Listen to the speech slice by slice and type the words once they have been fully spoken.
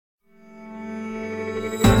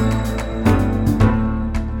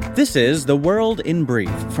This is The World in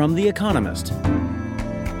Brief from The Economist.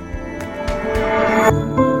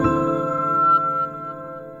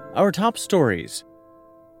 Our top stories.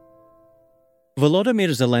 Volodymyr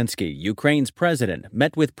Zelensky, Ukraine's president,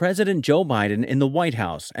 met with President Joe Biden in the White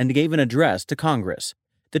House and gave an address to Congress.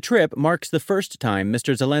 The trip marks the first time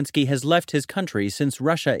Mr. Zelensky has left his country since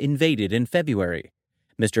Russia invaded in February.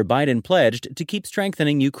 Mr. Biden pledged to keep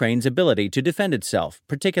strengthening Ukraine's ability to defend itself,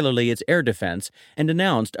 particularly its air defense, and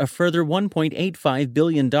announced a further $1.85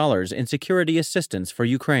 billion in security assistance for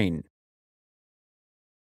Ukraine.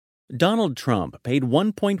 Donald Trump paid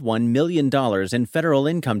 $1.1 million in federal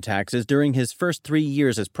income taxes during his first 3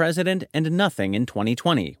 years as president and nothing in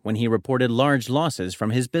 2020, when he reported large losses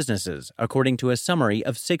from his businesses, according to a summary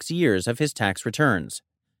of 6 years of his tax returns.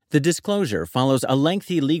 The disclosure follows a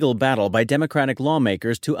lengthy legal battle by Democratic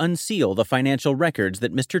lawmakers to unseal the financial records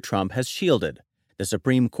that Mr. Trump has shielded. The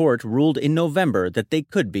Supreme Court ruled in November that they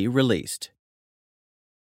could be released.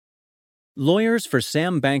 Lawyers for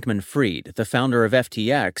Sam Bankman-Fried, the founder of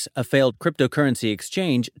FTX, a failed cryptocurrency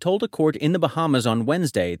exchange, told a court in the Bahamas on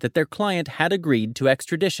Wednesday that their client had agreed to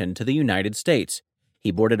extradition to the United States.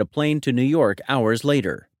 He boarded a plane to New York hours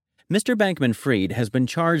later. Mr. Bankman-Fried has been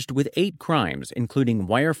charged with 8 crimes, including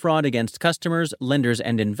wire fraud against customers, lenders,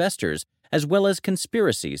 and investors, as well as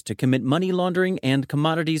conspiracies to commit money laundering and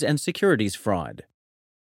commodities and securities fraud.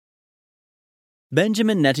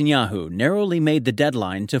 Benjamin Netanyahu narrowly made the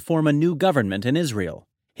deadline to form a new government in Israel.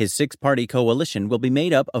 His 6-party coalition will be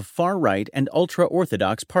made up of far-right and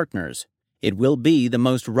ultra-Orthodox partners. It will be the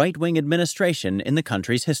most right-wing administration in the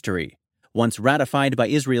country's history. Once ratified by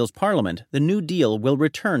Israel's parliament, the new deal will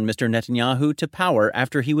return Mr. Netanyahu to power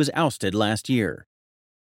after he was ousted last year.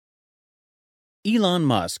 Elon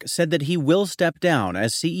Musk said that he will step down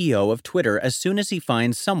as CEO of Twitter as soon as he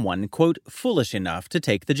finds someone, quote, foolish enough to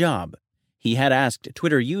take the job. He had asked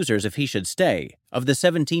Twitter users if he should stay. Of the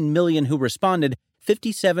 17 million who responded,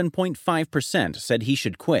 57.5% said he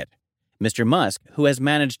should quit. Mr. Musk, who has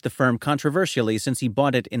managed the firm controversially since he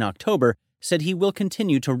bought it in October, said he will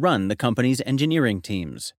continue to run the company's engineering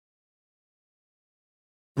teams.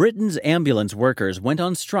 Britain's ambulance workers went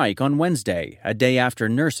on strike on Wednesday, a day after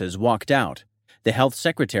nurses walked out. The health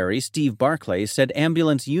secretary, Steve Barclay, said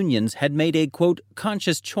ambulance unions had made a, quote,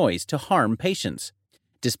 conscious choice to harm patients.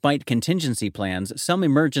 Despite contingency plans, some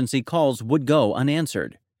emergency calls would go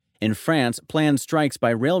unanswered. In France, planned strikes by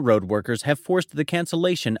railroad workers have forced the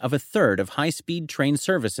cancellation of a third of high-speed train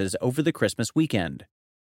services over the Christmas weekend.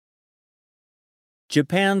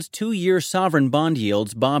 Japan's 2-year sovereign bond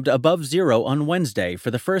yields bobbed above zero on Wednesday for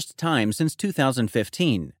the first time since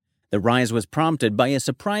 2015. The rise was prompted by a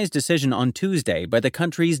surprise decision on Tuesday by the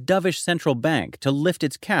country's dovish central bank to lift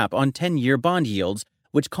its cap on 10-year bond yields,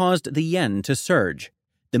 which caused the yen to surge.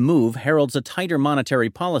 The move heralds a tighter monetary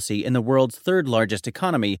policy in the world's third-largest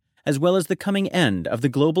economy, as well as the coming end of the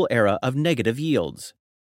global era of negative yields.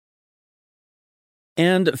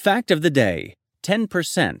 And fact of the day,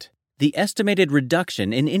 10%. The estimated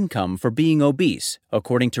reduction in income for being obese,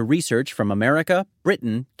 according to research from America,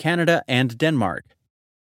 Britain, Canada, and Denmark.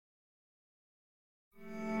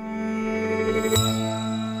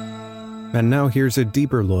 And now here's a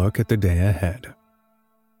deeper look at the day ahead.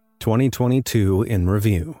 2022 in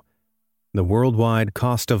review. The worldwide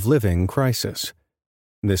cost of living crisis.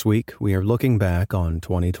 This week, we are looking back on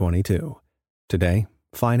 2022. Today,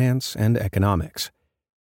 finance and economics.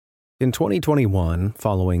 In 2021,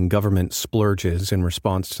 following government splurges in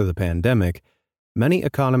response to the pandemic, many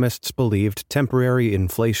economists believed temporary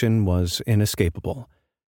inflation was inescapable.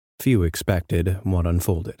 Few expected what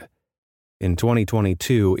unfolded. In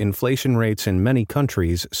 2022, inflation rates in many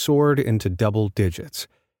countries soared into double digits.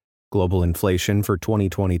 Global inflation for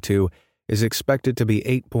 2022 is expected to be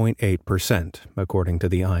 8.8%, according to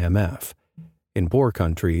the IMF. In poor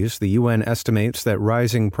countries, the UN estimates that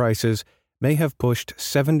rising prices may have pushed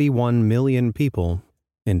 71 million people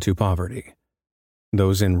into poverty.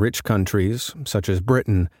 Those in rich countries, such as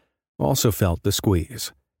Britain, also felt the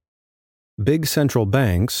squeeze. Big central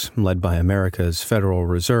banks, led by America's Federal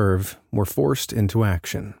Reserve, were forced into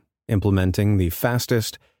action, implementing the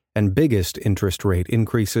fastest and biggest interest rate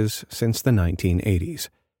increases since the 1980s.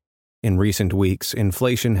 In recent weeks,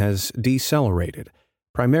 inflation has decelerated,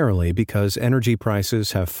 primarily because energy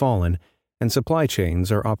prices have fallen and supply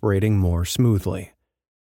chains are operating more smoothly.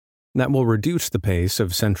 That will reduce the pace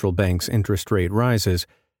of central banks' interest rate rises,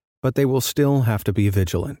 but they will still have to be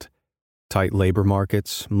vigilant. Tight labor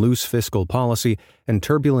markets, loose fiscal policy, and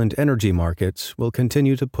turbulent energy markets will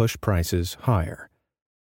continue to push prices higher.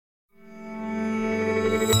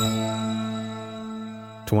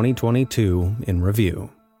 2022 in review.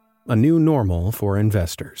 a new normal for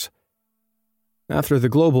investors. After the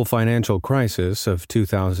global financial crisis of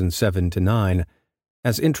 2007-9,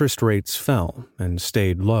 as interest rates fell and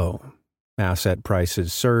stayed low, asset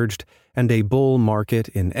prices surged and a bull market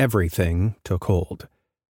in everything took hold.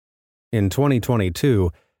 In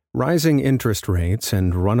 2022, rising interest rates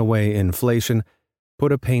and runaway inflation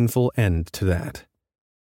put a painful end to that.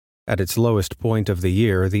 At its lowest point of the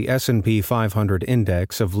year, the S&P 500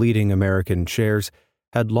 index of leading American shares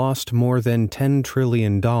had lost more than $10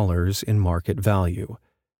 trillion in market value.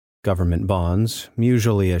 Government bonds,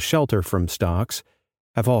 usually a shelter from stocks,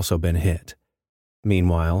 have also been hit.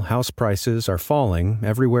 Meanwhile, house prices are falling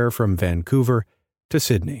everywhere from Vancouver to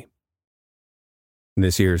Sydney.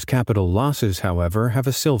 This year's capital losses, however, have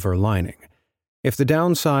a silver lining. If the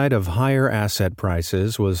downside of higher asset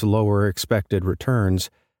prices was lower expected returns,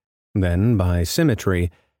 then, by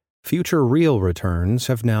symmetry, future real returns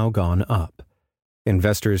have now gone up.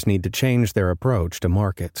 Investors need to change their approach to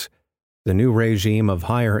markets. The new regime of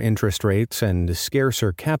higher interest rates and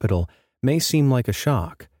scarcer capital may seem like a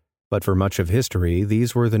shock, but for much of history,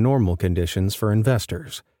 these were the normal conditions for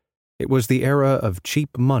investors. It was the era of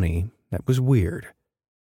cheap money that was weird.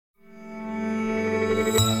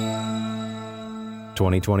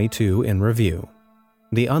 2022 in review.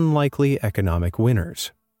 The unlikely economic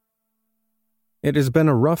winners. It has been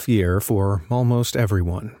a rough year for almost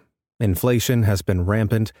everyone. Inflation has been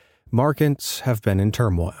rampant, markets have been in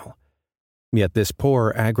turmoil. Yet this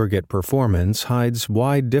poor aggregate performance hides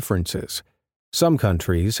wide differences. Some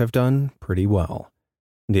countries have done pretty well.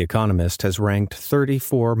 The Economist has ranked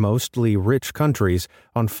 34 mostly rich countries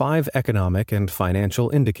on 5 economic and financial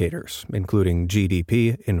indicators, including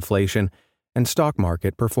GDP, inflation, and stock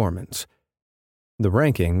market performance. The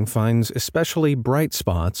ranking finds especially bright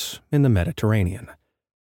spots in the Mediterranean.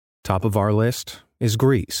 Top of our list is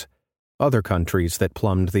Greece. Other countries that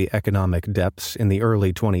plumbed the economic depths in the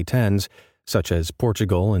early 2010s, such as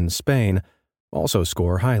Portugal and Spain, also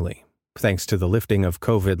score highly, thanks to the lifting of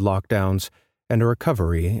COVID lockdowns and a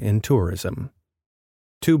recovery in tourism.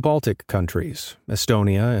 2 Baltic countries,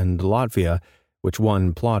 Estonia and Latvia, which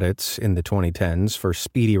won plaudits in the 2010s for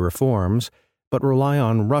speedy reforms but rely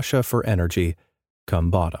on Russia for energy,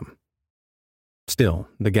 come bottom. Still,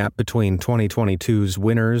 the gap between 2022's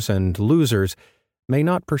winners and losers may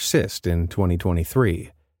not persist in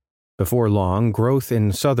 2023. Before long, growth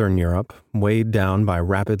in Southern Europe, weighed down by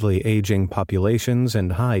rapidly aging populations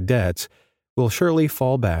and high debts, will surely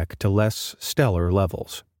fall back to less stellar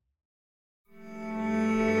levels.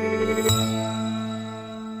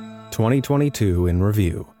 2022 in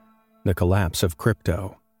review. The collapse of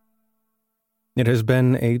crypto. It has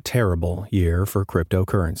been a terrible year for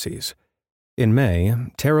cryptocurrencies. In May,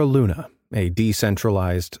 Terra Luna, a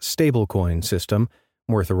decentralized stablecoin system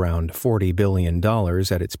worth around $40 billion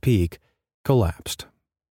at its peak, collapsed,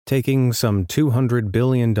 taking some $200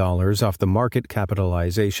 billion off the market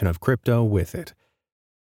capitalization of crypto with it.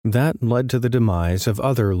 That led to the demise of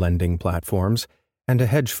other lending platforms and a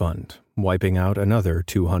hedge fund, wiping out another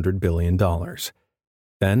 $200 billion.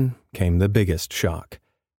 Then came the biggest shock.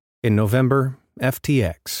 In November,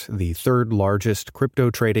 FTX, the third largest crypto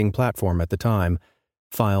trading platform at the time,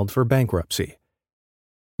 filed for bankruptcy.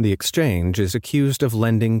 The exchange is accused of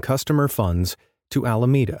lending customer funds to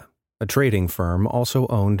Alameda, a trading firm also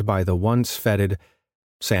owned by the once feted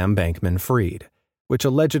Sam Bankman-Fried, which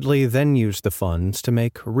allegedly then used the funds to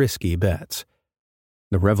make risky bets.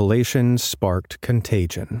 The revelations sparked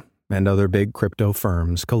contagion, and other big crypto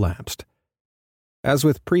firms collapsed. As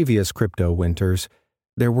with previous crypto winters,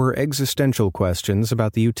 there were existential questions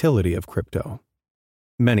about the utility of crypto.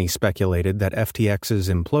 Many speculated that FTX's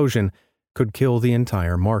implosion could kill the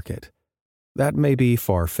entire market. That may be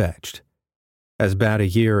far-fetched. As bad a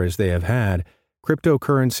year as they have had,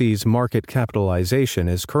 cryptocurrency's market capitalization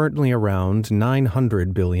is currently around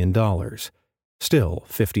 $900 billion, still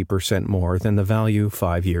 50% more than the value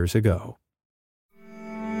 5 years ago.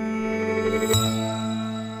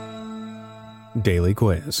 Daily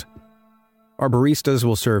Quiz. Our baristas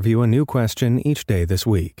will serve you a new question each day this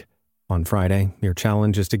week. On Friday, your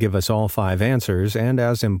challenge is to give us all 5 answers and,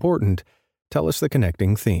 as important, tell us the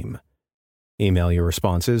connecting theme. Email your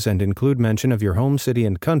responses and include mention of your home city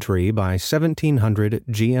and country by 1700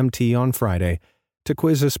 GMT on Friday to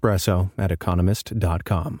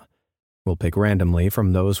quizespresso@economist.com. We'll pick randomly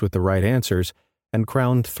from those with the right answers and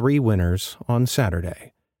crown 3 winners on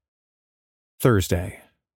Saturday. Thursday.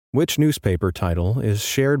 Which newspaper title is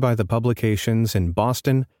shared by the publications in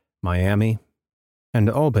Boston, Miami, and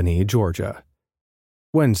Albany, Georgia?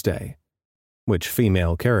 Wednesday. Which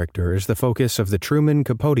female character is the focus of the Truman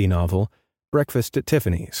Capote novel Breakfast at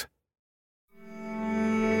Tiffany's?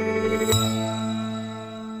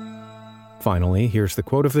 Finally, here's the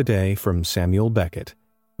quote of the day from Samuel Beckett,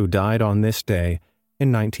 who died on this day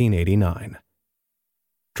in 1989.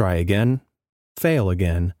 Try again,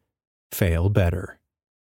 fail better.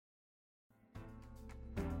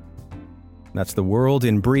 That's the world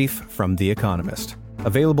in brief from The Economist,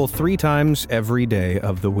 available 3 times every day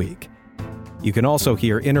of the week. You can also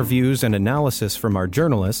hear interviews and analysis from our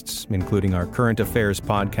journalists, including our current affairs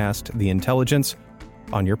podcast, The Intelligence,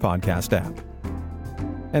 on your podcast app.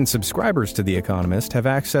 And subscribers to The Economist have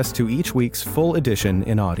access to each week's full edition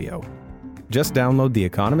in audio. Just download the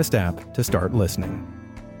Economist app to start listening.